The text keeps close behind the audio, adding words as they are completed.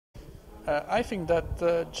I think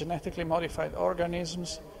that genetically modified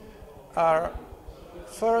organisms are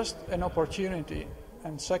first an opportunity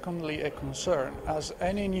and secondly a concern. As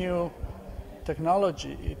any new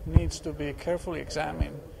technology, it needs to be carefully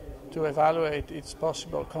examined to evaluate its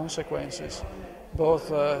possible consequences, both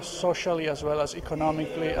socially as well as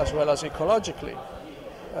economically as well as ecologically.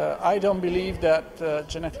 I don't believe that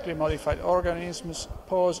genetically modified organisms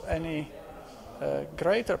pose any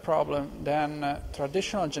greater problem than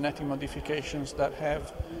traditional genetic modifications that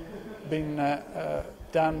have been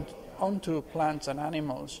done onto plants and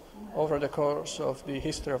animals over the course of the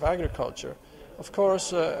history of agriculture. Of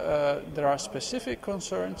course, there are specific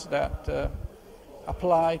concerns that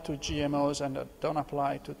apply to GMOs and that don't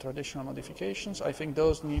apply to traditional modifications. I think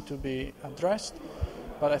those need to be addressed,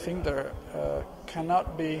 but I think there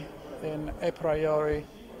cannot be an a priori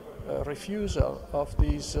refusal of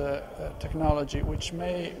these technology, which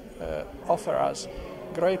may offer us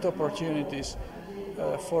great opportunities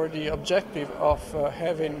for the objective of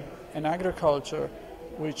having an agriculture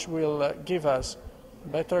which will give us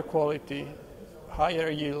better quality, higher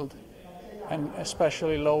yield, and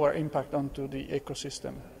especially lower impact onto the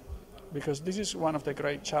ecosystem. Because this is one of the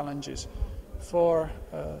great challenges for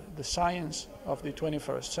the science of the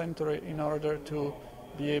 21st century in order to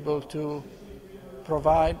be able to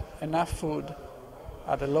provide enough food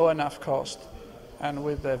at a low enough cost and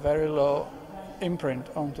with a very low imprint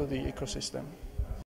onto the ecosystem.